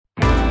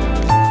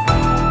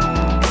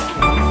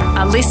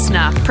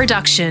listener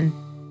production.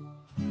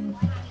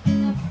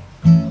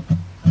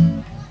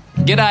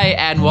 G'day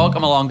and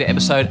welcome along to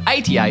episode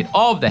 88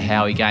 of the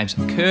Howie Games.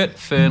 Kurt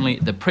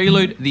Fearnley, the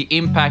Prelude, the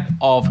impact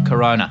of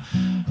Corona.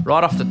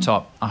 Right off the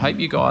top, I hope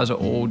you guys are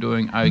all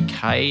doing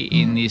okay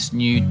in this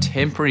new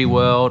temporary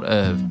world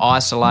of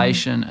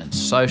isolation and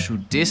social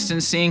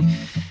distancing.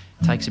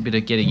 Takes a bit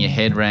of getting your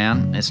head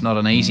round. It's not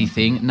an easy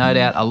thing. No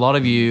doubt a lot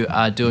of you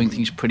are doing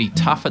things pretty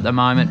tough at the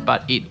moment,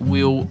 but it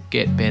will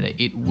get better.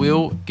 It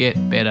will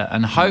get better.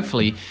 And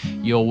hopefully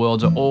your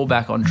worlds are all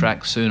back on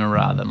track sooner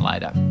rather than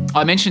later.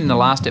 I mentioned in the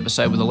last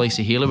episode with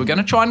Elisa Healy, we're going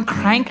to try and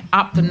crank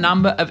up the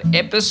number of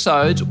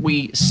episodes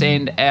we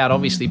send out.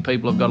 Obviously,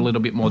 people have got a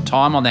little bit more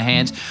time on their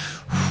hands.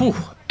 Whew.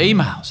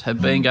 Emails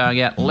have been going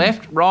out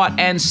left, right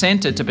and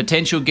centre to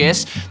potential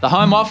guests. The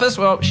Home Office,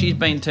 well, she's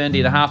been turned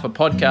into half a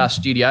podcast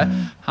studio,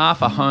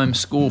 half a home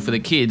school for the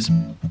kids.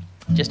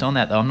 Just on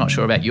that though, I'm not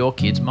sure about your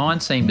kids. Mine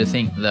seem to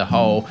think the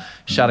whole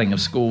shutting of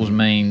schools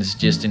means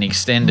just an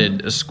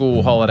extended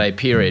school holiday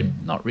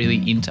period. Not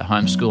really into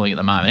homeschooling at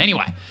the moment.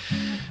 Anyway,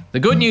 the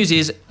good news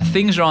is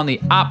things are on the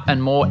up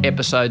and more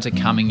episodes are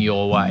coming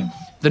your way.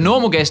 The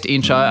normal guest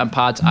intro and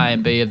parts A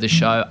and B of the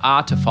show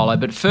are to follow,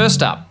 but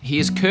first up,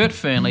 here's Kurt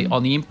Fearnley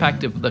on the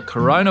impact of the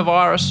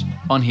coronavirus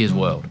on his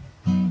world.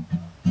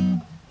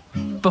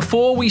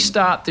 Before we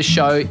start the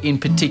show in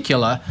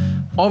particular,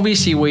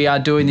 obviously we are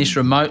doing this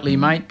remotely,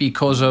 mate,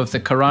 because of the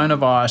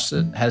coronavirus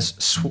that has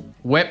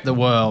swept the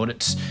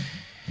world.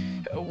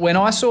 When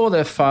I saw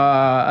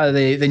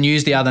the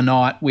news the other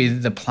night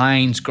with the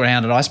planes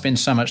grounded, I spend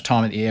so much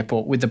time at the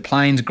airport, with the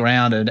planes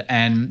grounded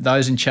and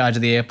those in charge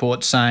of the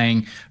airport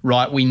saying,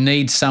 right, we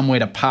need somewhere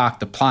to park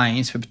the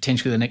planes for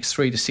potentially the next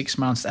 3 to 6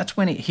 months. That's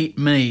when it hit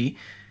me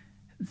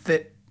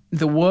that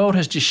the world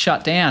has just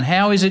shut down.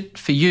 How is it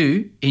for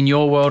you in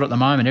your world at the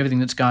moment, everything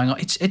that's going on?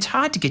 It's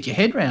hard to get your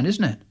head around,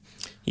 isn't it?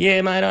 Yeah,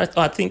 mate,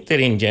 I think that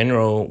in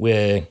general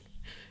we've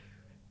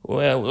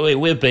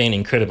been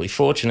incredibly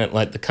fortunate.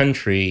 Like the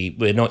country,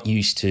 we're not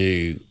used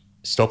to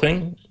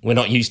stopping. We're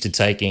not used to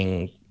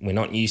taking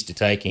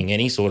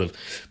any sort of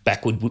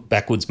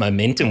backwards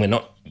momentum. We're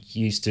not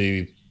used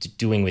to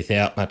doing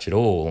without much at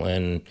all.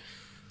 And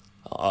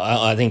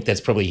I think that's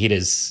probably hit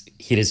us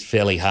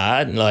fairly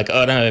hard. Like,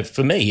 I don't know,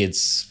 for me,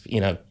 it's,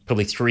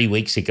 probably 3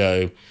 weeks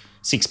ago,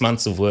 6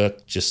 months of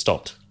work just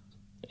stopped.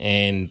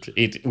 And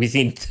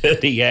within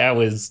 30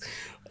 hours,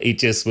 it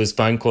just was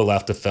phone call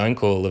after phone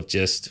call of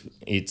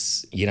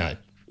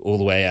all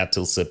the way out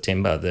till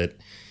September that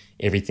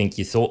everything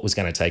you thought was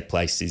going to take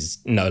place is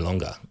no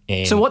longer.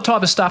 And so what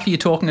type of stuff are you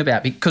talking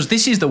about? Because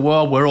this is the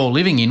world we're all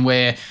living in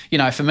where,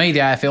 for me, the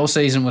AFL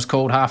season was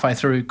called halfway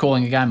through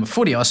calling a game of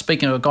footy. I was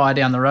speaking to a guy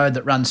down the road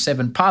that runs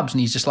 7 pubs and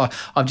he's just like,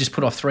 I've just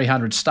put off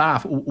 300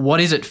 staff. What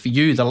is it for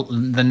you,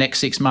 the next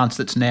 6 months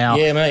that's now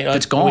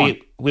that's gone?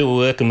 We were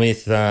working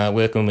with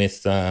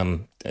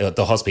the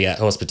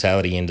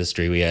hospitality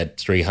industry. We had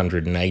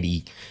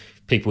 380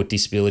 people with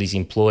disabilities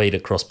employed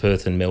across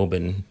Perth and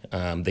Melbourne.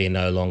 They're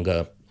no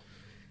longer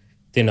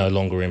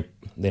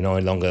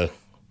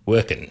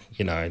working,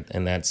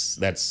 and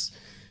that's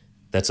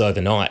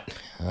overnight.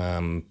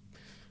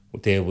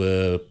 There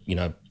were,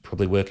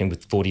 probably working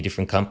with 40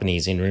 different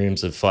companies in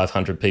rooms of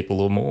 500 people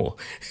or more,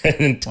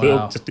 and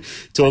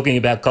talking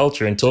about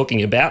culture and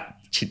talking about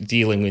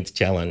dealing with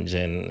challenge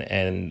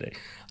and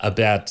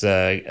about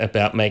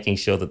making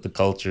sure that the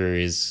culture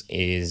is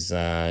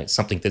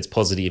something that's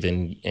positive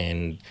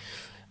and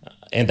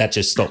that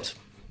just stopped.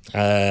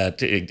 I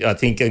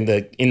think in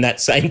that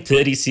same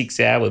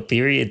 36-hour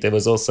period, there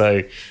was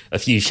also a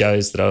few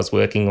shows that I was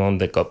working on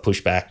that got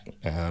pushed back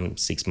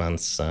 6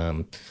 months.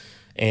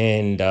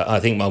 And I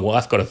think my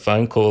wife got a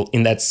phone call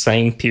in that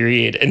same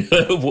period, and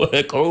her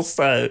work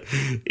also.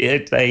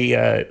 She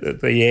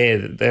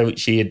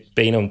had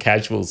been on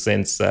casual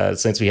since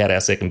we had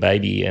our second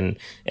baby, and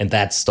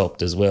that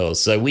stopped as well.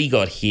 So we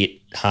got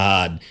hit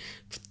hard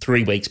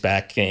 3 weeks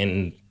back,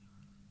 and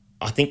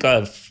I think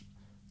I've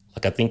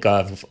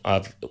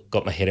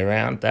got my head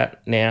around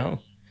that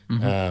now.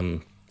 Mm-hmm.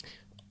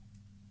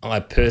 I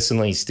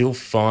personally still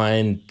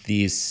find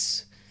the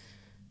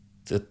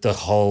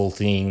whole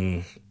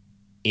thing.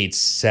 It's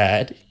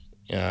sad.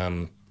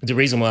 The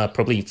reason why I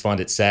probably find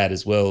it sad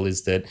as well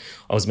is that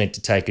I was meant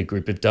to take a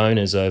group of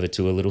donors over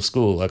to a little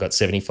school. I got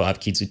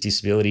 75 kids with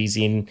disabilities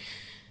in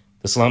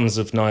the slums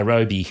of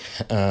Nairobi,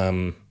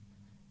 and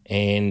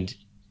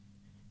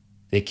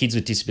they're kids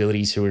with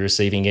disabilities who were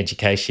receiving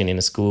education in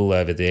a school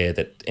over there.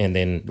 And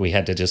then we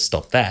had to just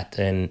stop that.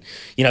 And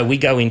we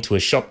go into a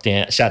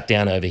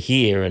shutdown over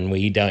here, and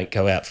we don't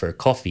go out for a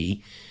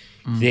coffee.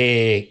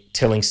 They're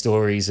telling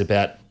stories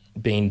about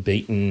being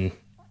beaten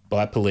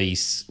by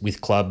police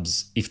with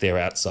clubs if they're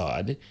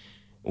outside.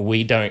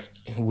 We don't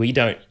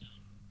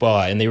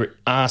buy, and there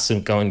are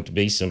going to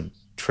be some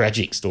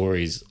tragic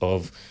stories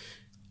of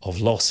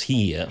loss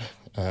here,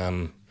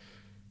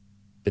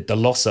 but the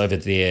loss over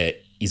there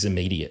is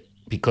immediate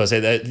because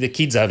the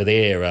kids over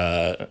there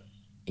are,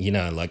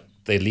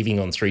 they're living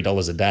on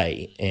 $3 a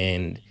day,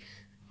 and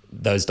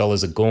those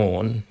dollars are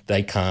gone.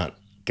 They can't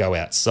go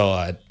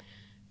outside.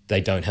 they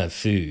don't have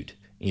food.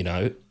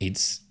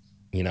 It's,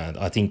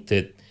 I think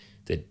that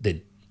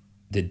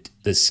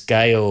the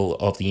scale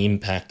of the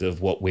impact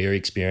of what we're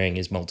experiencing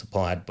is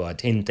multiplied by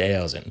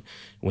 10,000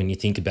 when you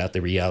think about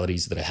the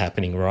realities that are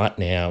happening right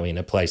now in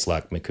a place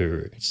like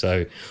Makuru.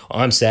 So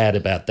I'm sad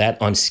about that.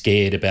 I'm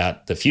scared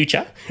about the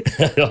future.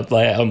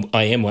 I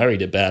am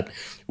worried about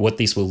what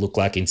this will look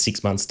like in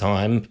 6 months'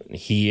 time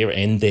here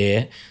and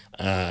there,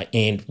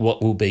 and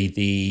what will be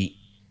the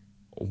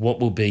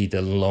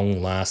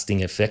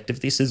long-lasting effect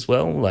of this as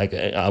well? Like,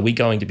 are we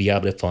going to be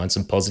able to find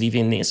some positive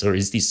in this, or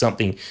is this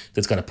something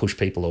that's going to push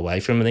people away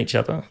from each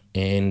other?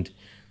 And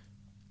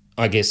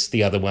I guess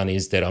the other one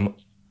is that I'm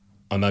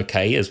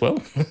okay as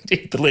well,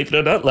 believe it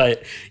or not.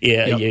 Like,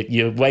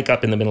 you wake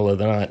up in the middle of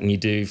the night and you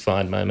do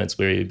find moments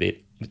where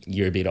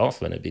you're a bit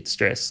off and a bit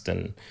stressed,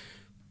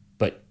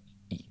 but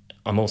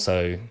I'm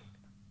okay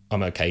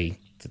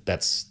that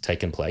that's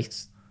taken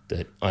place.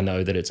 That I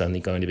know that it's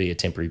only going to be a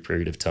temporary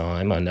period of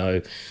time. I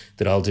know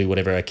that I'll do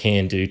whatever I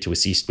can do to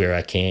assist where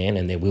I can,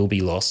 and there will be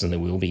loss and there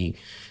will be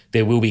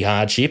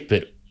hardship,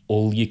 but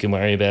all you can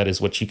worry about is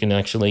what you can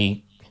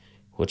actually,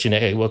 what you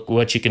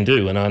can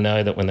do. And I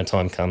know that when the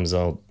time comes,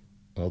 I'll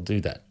do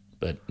that.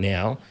 But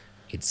now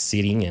it's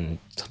sitting and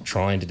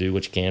trying to do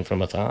what you can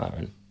from afar.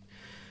 And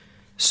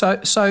so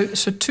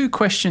two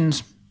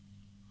questions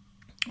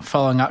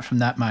following up from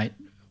that, mate.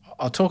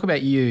 I'll talk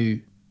about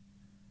you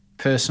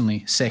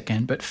personally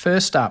second, but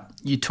first up,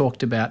 you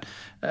talked about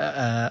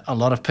a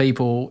lot of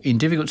people in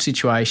difficult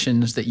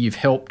situations that you've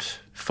helped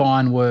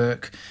find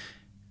work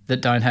that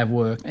don't have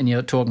work, and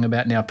you're talking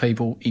about now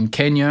people in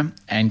Kenya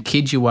and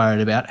kids you're worried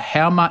about.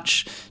 How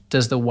much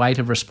does the weight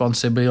of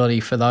responsibility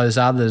for those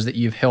others that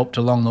you've helped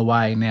along the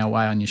way now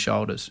weigh on your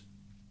shoulders?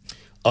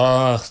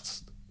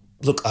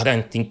 Look, I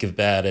don't think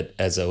about it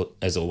as a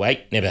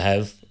weight, never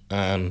have.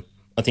 I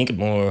think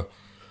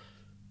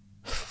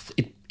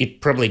it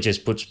probably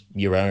just puts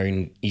your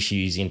own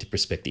issues into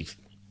perspective.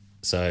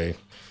 So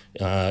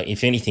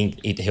if anything,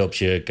 it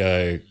helps you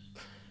go,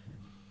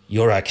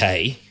 you're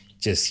okay,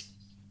 just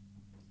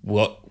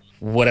what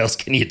else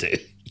can you do?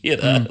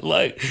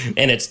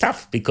 And it's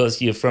tough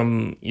because you're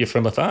from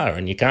afar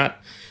and you can't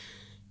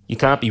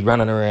be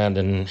running around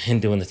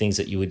and doing the things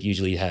that you would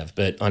usually have.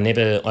 But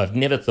I've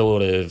never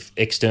thought of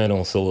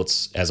external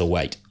thoughts as a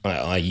weight.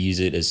 I use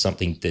it as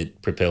something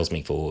that propels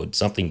me forward,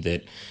 something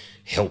that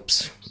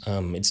helps.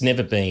 It's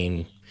never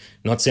been,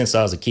 not since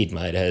I was a kid,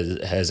 mate,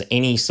 has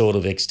any sort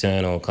of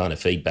external kind of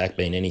feedback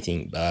been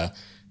anything but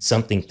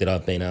something that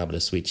I've been able to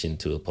switch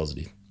into a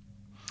positive.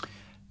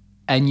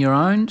 And your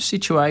own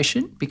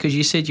situation, because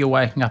you said you're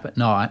waking up at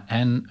night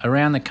and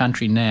around the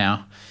country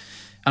now,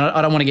 and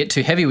I don't want to get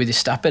too heavy with this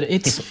stuff, but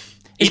it's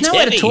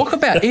nowhere to talk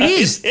about. It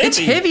is. It's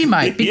heavy,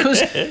 mate,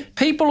 because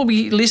people will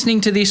be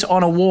listening to this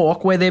on a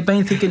walk where they've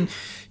been thinking,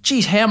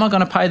 geez, how am I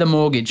going to pay the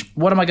mortgage?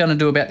 What am I going to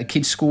do about the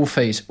kids' school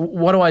fees?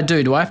 What do I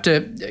do? Do I have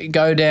to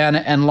go down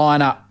and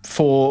line up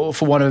for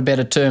want of a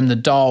better term, the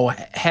dole?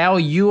 How are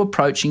you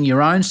approaching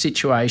your own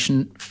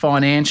situation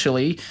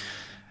financially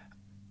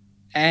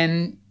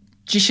and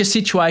just your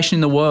situation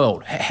in the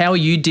world? How are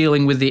you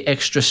dealing with the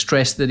extra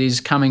stress that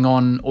is coming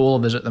on all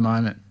of us at the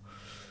moment?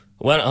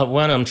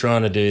 One, I'm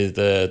trying to do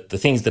the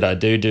things that I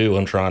do.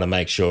 I'm trying to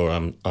make sure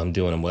I'm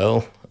doing them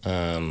well.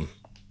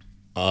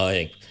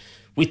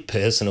 With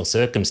personal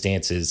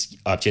circumstances,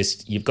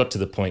 you've got to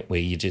the point where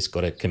you just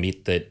got to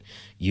commit that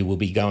you will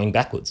be going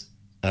backwards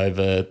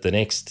over the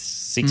next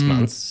 6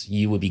 months.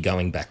 You will be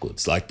going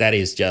backwards. Like that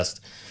is just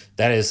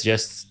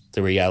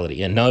the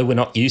reality. And no, we're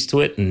not used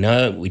to it.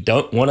 No, we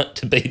don't want it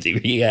to be the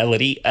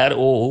reality at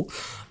all.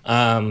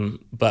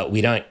 But we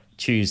don't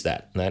choose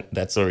that.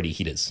 That's already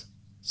hit us.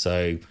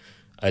 So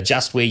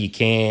adjust where you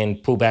can,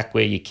 pull back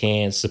where you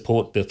can,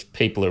 support the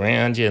people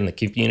around you and the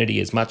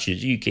community as much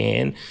as you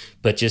can,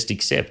 but just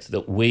accept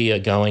that we are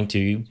going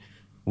to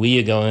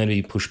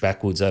be pushed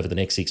backwards over the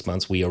next 6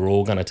 months. We are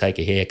all going to take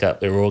a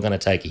haircut. We're all going to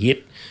take a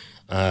hit,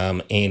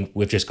 and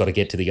we've just got to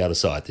get to the other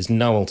side. There's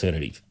no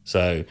alternative.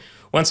 So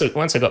once I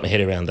got my head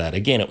around that,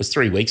 again, it was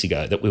 3 weeks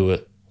ago that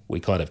we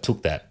kind of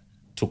took that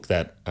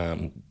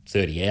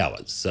 30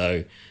 hours.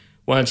 So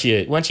once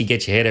you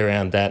get your head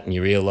around that and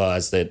you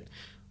realise that,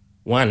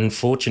 one,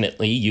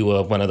 fortunately, you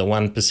are one of the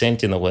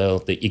 1% in the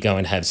world that you go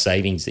and have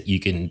savings that you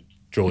can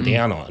draw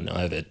down on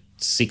over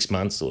 6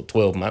 months or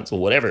 12 months or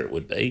whatever it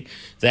would be.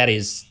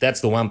 That's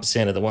the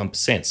 1% of the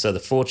 1%. So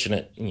the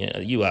fortunate,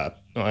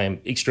 I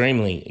am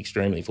extremely,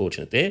 extremely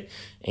fortunate there.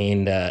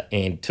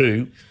 And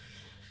two,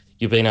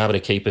 you've been able to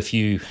keep a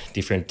few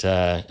different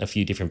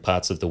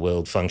parts of the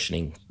world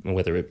functioning,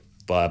 whether it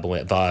via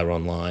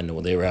online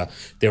or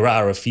there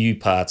are a few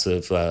parts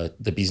of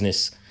the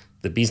business,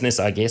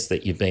 I guess,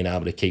 that you've been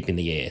able to keep in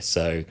the air.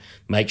 So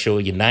make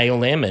sure you nail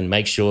them and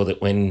make sure that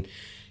when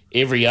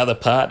every other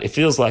part, it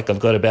feels like I've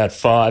got about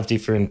five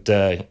different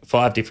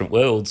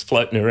worlds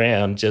floating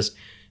around, just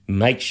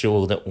make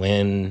sure that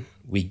when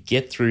we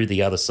get through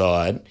the other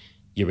side,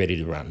 you're ready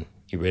to run.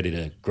 You're ready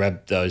to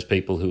grab those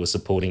people who are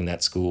supporting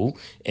that school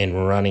and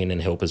run in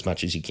and help as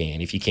much as you can.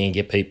 If you can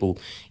get people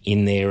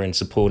in there and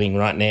supporting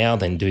right now,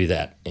 then do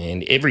that.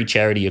 And every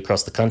charity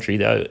across the country,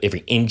 though,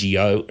 every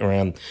NGO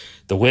around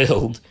the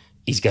world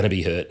is going to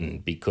be hurting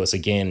because,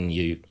 again,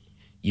 you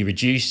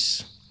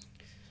reduce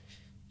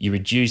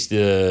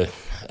the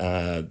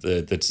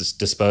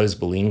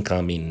disposable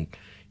income in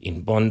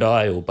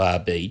Bondi or Bar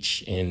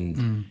Beach,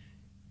 and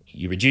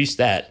you reduce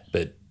that,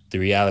 but the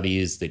reality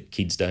is that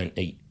kids don't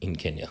eat in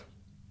Kenya.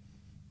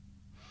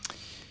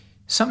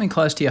 Something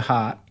close to your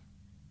heart,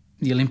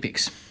 the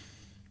Olympics.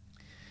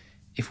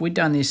 If we'd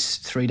done this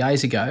 3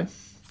 days ago,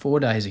 4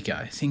 days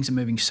ago, things are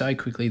moving so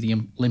quickly, the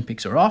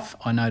Olympics are off.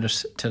 I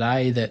noticed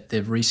today that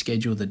they've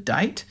rescheduled the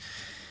date.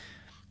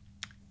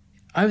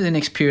 Over the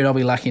next period, I'll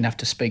be lucky enough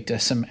to speak to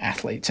some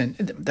athletes. And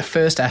the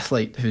first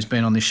athlete who's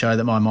been on this show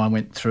that my mind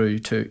went through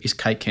to is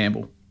Kate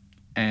Campbell.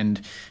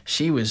 And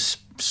she was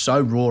so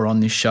raw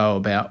on this show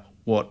about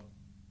what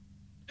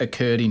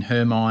occurred in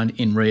her mind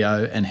in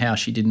Rio and how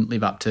she didn't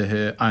live up to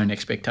her own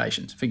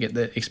expectations. Forget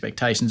the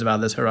expectations of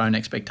others, her own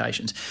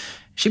expectations.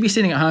 She'd be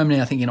sitting at home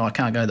now thinking, I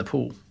can't go to the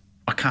pool.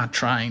 I can't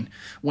train.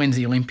 When's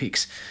the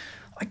Olympics?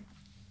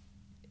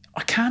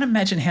 I can't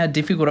imagine how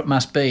difficult it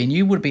must be, and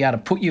you would be able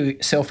to put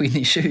yourself in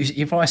these shoes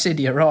if I said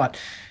to you, right,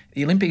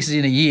 the Olympics is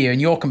in a year and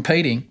you're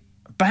competing,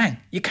 bang,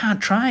 you can't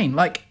train.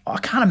 I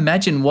can't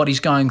imagine what he's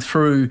going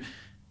through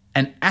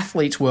an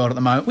athlete's world at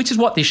the moment, which is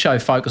what this show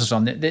focuses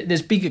on.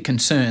 There's bigger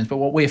concerns, but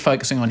what we're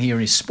focusing on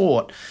here is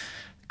sport.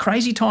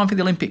 Crazy time for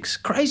the Olympics.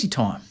 Crazy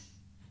time.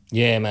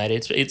 Yeah, mate.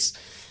 It's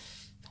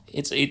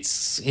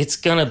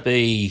going to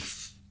be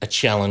a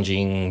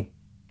challenging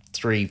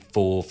 3,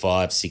 4,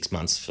 5, 6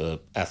 months for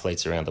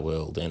athletes around the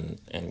world, and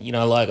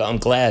I'm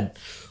glad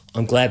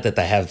that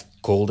they have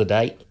called a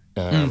date.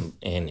 And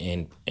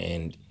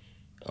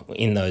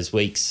in those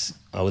weeks,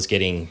 I was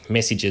getting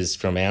messages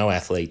from our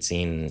athletes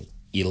in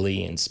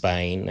Italy and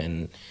Spain,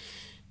 and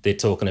they're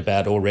talking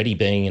about already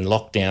being in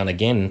lockdown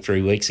again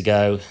 3 weeks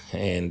ago,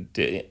 and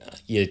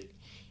you're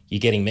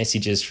getting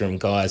messages from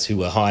guys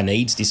who are high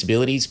needs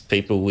disabilities,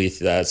 people with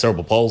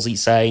cerebral palsy,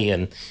 say,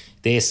 and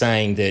they're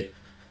saying that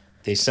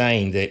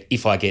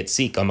if I get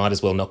sick, I might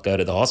as well not go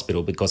to the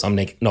hospital because I'm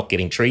not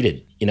getting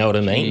treated. You know what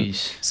I mean?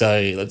 Jeez. So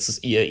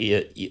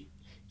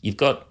you've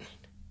got.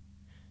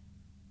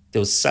 There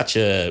was such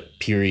a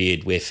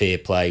period where fair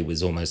play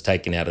was almost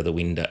taken out of the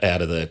window,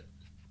 out of the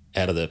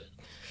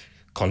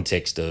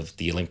context of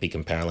the Olympic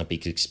and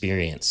Paralympic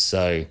experience.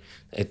 So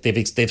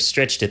they've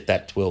stretched it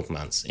that 12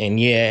 months. And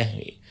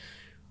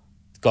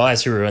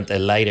guys who are at the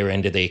later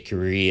end of their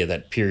career,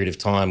 that period of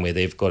time where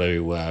they've got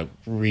to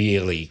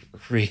really,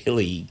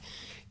 really,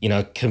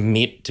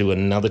 commit to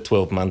another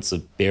 12 months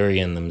of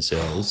burying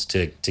themselves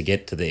to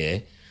get to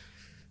there.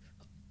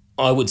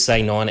 I would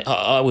say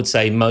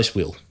most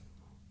will.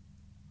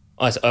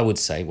 I would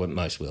say what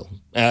most will.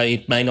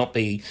 It may not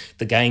be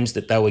the games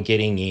that they were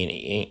getting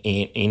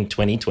in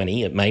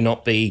 2020. It may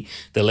not be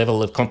the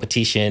level of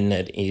competition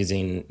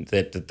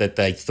that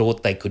they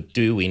thought they could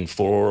do in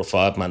 4 or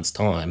 5 months'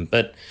 time.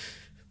 But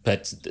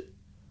that's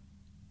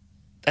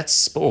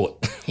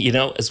sport,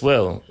 as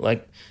well.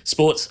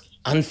 Sport's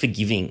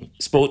unforgiving.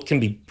 Sport can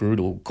be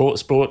brutal.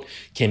 Sport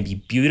can be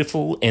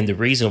beautiful, and the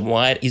reason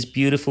why it is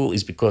beautiful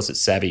is because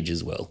it's savage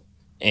as well.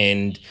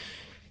 And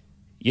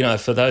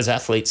for those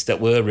athletes that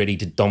were ready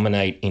to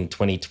dominate in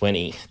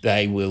 2020,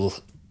 they will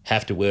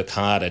have to work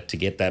harder to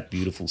get that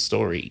beautiful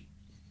story.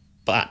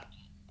 But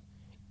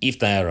if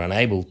they are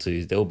unable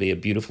to, there'll be a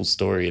beautiful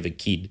story of a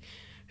kid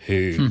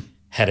who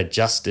had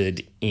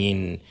adjusted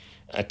in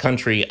a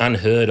country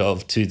unheard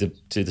of to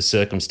the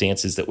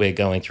circumstances that we're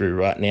going through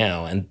right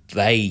now, and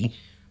they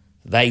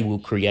will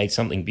create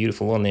something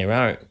beautiful on their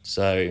own.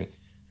 So,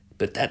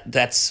 but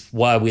that's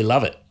why we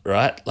love it,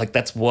 right?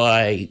 That's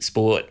why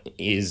sport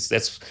is.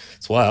 That's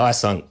why I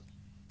sunk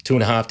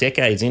 2.5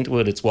 decades into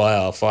it. It's why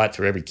I'll fight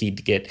for every kid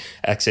to get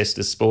access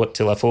to sport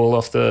till I fall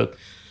off the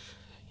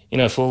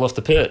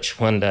perch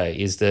one day.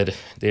 Is that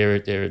there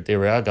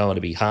are going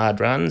to be hard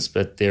runs,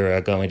 but there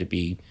are going to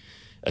be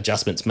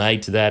adjustments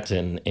made to that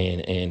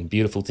and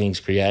beautiful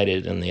things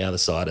created on the other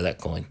side of that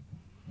coin.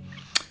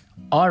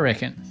 I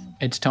reckon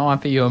it's time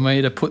for you and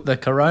me to put the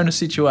corona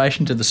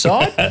situation to the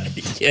side.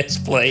 Yes,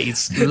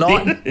 please.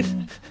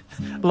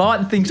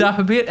 Lighten things up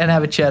a bit and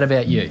have a chat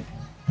about you.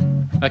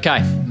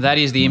 Okay, that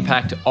is the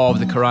impact of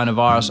the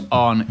coronavirus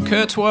on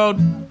Kurt's world.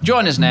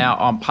 Join us now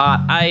on part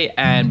A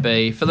and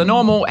B for the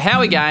normal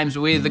Howie Games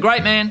with the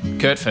great man,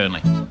 Kurt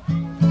Fearnley.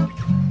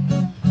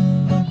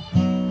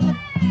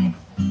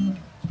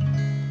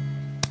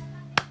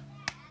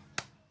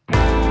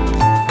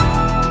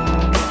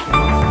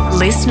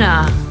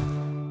 Listener.